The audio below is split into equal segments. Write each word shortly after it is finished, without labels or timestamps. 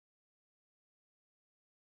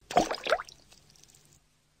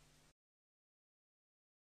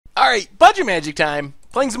Alright, budget magic time.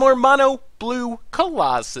 Playing some more mono blue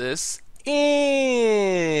Colossus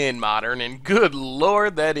in modern, and good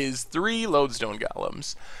lord, that is 3 lodestone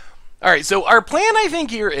golems. Alright, so our plan I think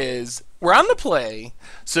here is we're on the play,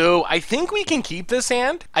 so I think we can keep this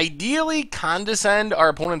hand. Ideally condescend our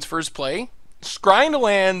opponent's first play, scry into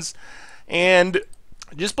lands, and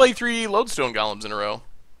just play 3 lodestone golems in a row.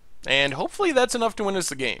 And hopefully that's enough to win us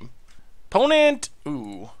the game. Opponent,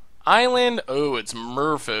 ooh. Island, oh, it's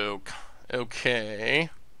Merfolk.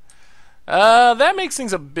 Okay. That makes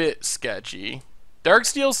things a bit sketchy.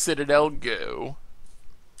 Darksteel Citadel, go.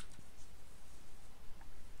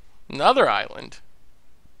 Another island.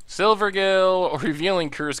 Silvergill or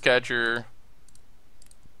Revealing Curse Catcher.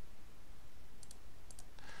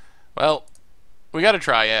 Well, we gotta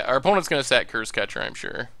try it. Our opponent's gonna set Curse Catcher, I'm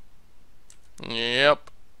sure.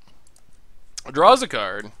 Yep. Draws a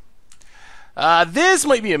card. This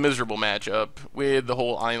might be a miserable matchup with the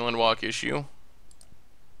whole Islandwalk issue.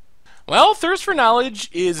 Well, Thirst for Knowledge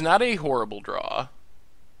is not a horrible draw.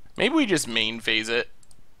 Maybe we just main phase it.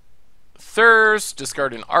 Thirst,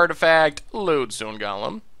 discard an artifact, lodestone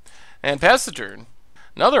golem, and pass the turn.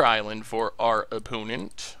 Another island for our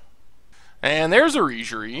opponent. And there's a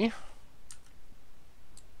Regery.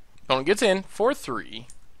 Opponent gets in for 3.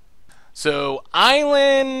 So,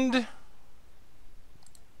 island...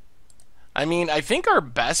 I mean, I think our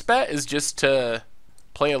best bet is just to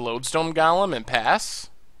play a lodestone golem and pass.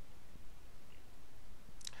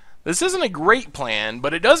 This isn't a great plan,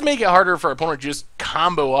 but it does make it harder for our opponent to just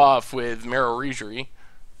combo off with Regery.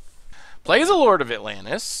 Plays a Lord of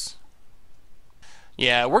Atlantis.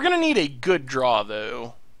 Yeah, we're going to need a good draw,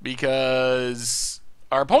 though, because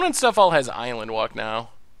our opponent's stuff all has Islandwalk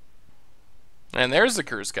now. And there's the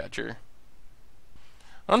Curse Catcher.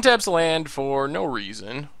 Untaps land for no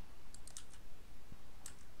reason.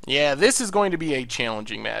 Yeah, this is going to be a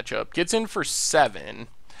challenging matchup. Gets in for 7.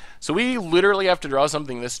 So we literally have to draw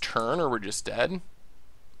something this turn or we're just dead.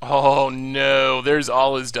 Oh no, there's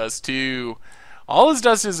All Is Dust too. All Is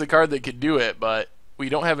Dust is a card that could do it, but we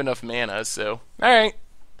don't have enough mana, so... Alright.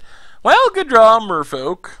 Well, good draw,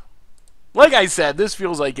 Merfolk. Like I said, this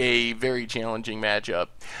feels like a very challenging matchup.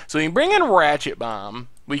 So we can bring in Ratchet Bomb.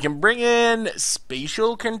 We can bring in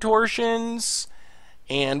Spatial Contortions.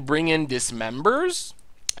 And bring in Dismembers.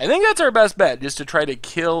 I think that's our best bet, just to try to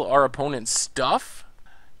kill our opponent's stuff.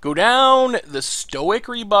 Go down the Stoic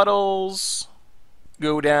Rebuttals.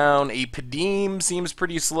 Go down a Padeem, seems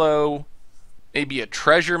pretty slow. Maybe a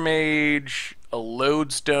Treasure Mage, a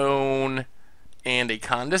Lodestone, and a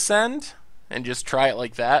Condescend. And just try it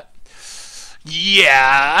like that.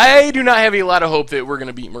 Yeah, I do not have a lot of hope that we're going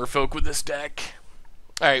to beat Merfolk with this deck.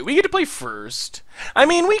 Alright, we get to play first. I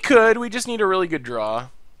mean, we could, we just need a really good draw.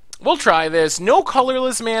 We'll try this. No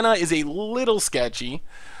colorless mana is a little sketchy.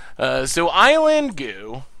 So Island,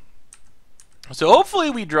 go. So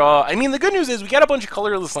hopefully we draw. I mean, the good news is we got a bunch of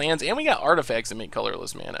colorless lands and we got artifacts that make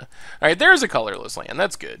colorless mana. Alright, there's a colorless land.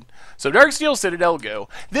 That's good. So Darksteel Citadel, go.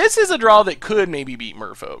 This is a draw that could maybe beat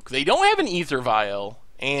Merfolk. They don't have an Ether Vial,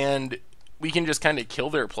 and we can just kind of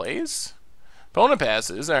kill their plays. Opponent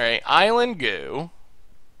passes. Alright, Island, go.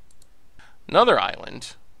 Another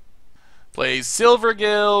island. Plays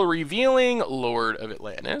Silvergill, Revealing Lord of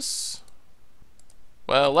Atlantis.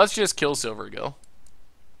 Well, let's just kill Silvergill.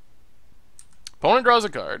 Opponent draws a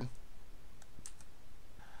card.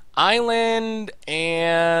 Island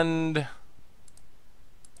and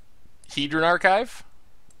Hedron Archive.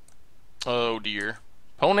 Oh dear.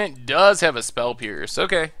 Opponent does have a Spell Pierce.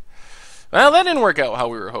 Okay. Well, that didn't work out how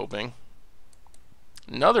we were hoping.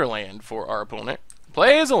 Another land for our opponent.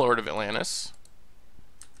 Plays a Lord of Atlantis.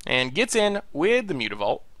 And gets in with the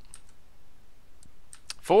Mutavault.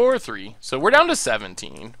 For 3. So we're down to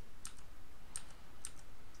 17.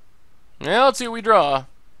 Now let's see what we draw.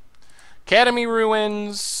 Academy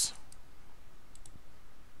Ruins.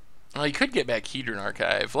 Well, you could get back Hedron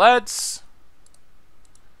Archive. Let's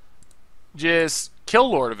just kill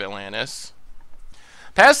Lord of Atlantis.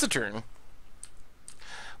 Pass the turn.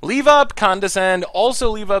 Leave up Condescend. Also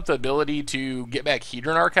leave up the ability to get back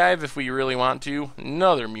Hedron Archive if we really want to.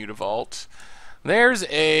 Another Mutavault. There's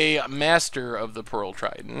a Master of the Pearl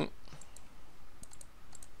Trident.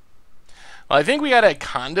 Well, I think we gotta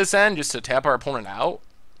Condescend just to tap our opponent out.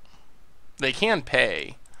 They can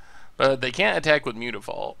pay, but they can't attack with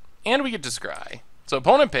Mutavault. And we get to scry. So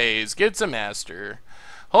opponent pays, gets a Master.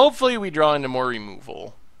 Hopefully we draw into more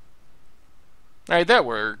removal. Alright, that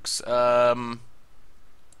works.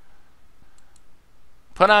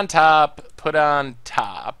 Put on top, put on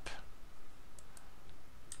top.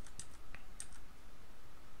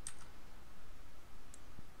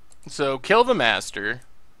 So kill the Master.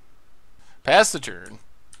 Pass the turn.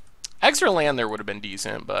 Extra land there would have been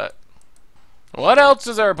decent, but... What else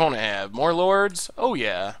does our opponent have? More lords? Oh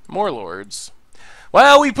yeah, more lords.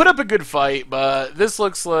 Well, we put up a good fight, but this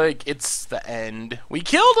looks like it's the end. We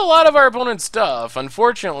killed a lot of our opponent's stuff.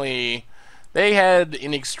 Unfortunately, they had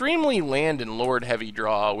an extremely land and lord heavy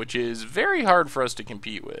draw, which is very hard for us to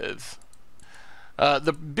compete with.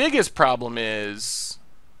 The biggest problem is...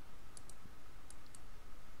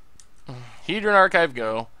 Hedron Archive,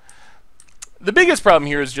 go. The biggest problem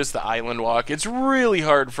here is just the island walk. It's really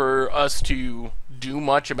hard for us to do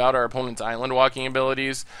much about our opponent's island walking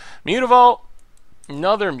abilities. Mutavault,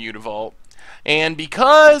 another Mutavault. And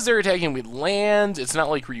because they're attacking with land, it's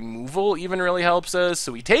not like removal even really helps us.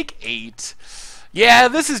 So we take 8. Yeah,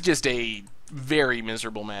 this is just a very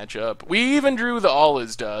miserable matchup. We even drew the All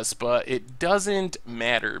Is Dust, but it doesn't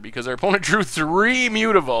matter because our opponent drew 3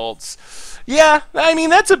 Mutavaults. Yeah, I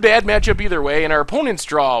mean, that's a bad matchup either way, and our opponent's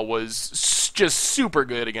draw was just super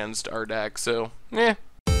good against our deck, so, eh.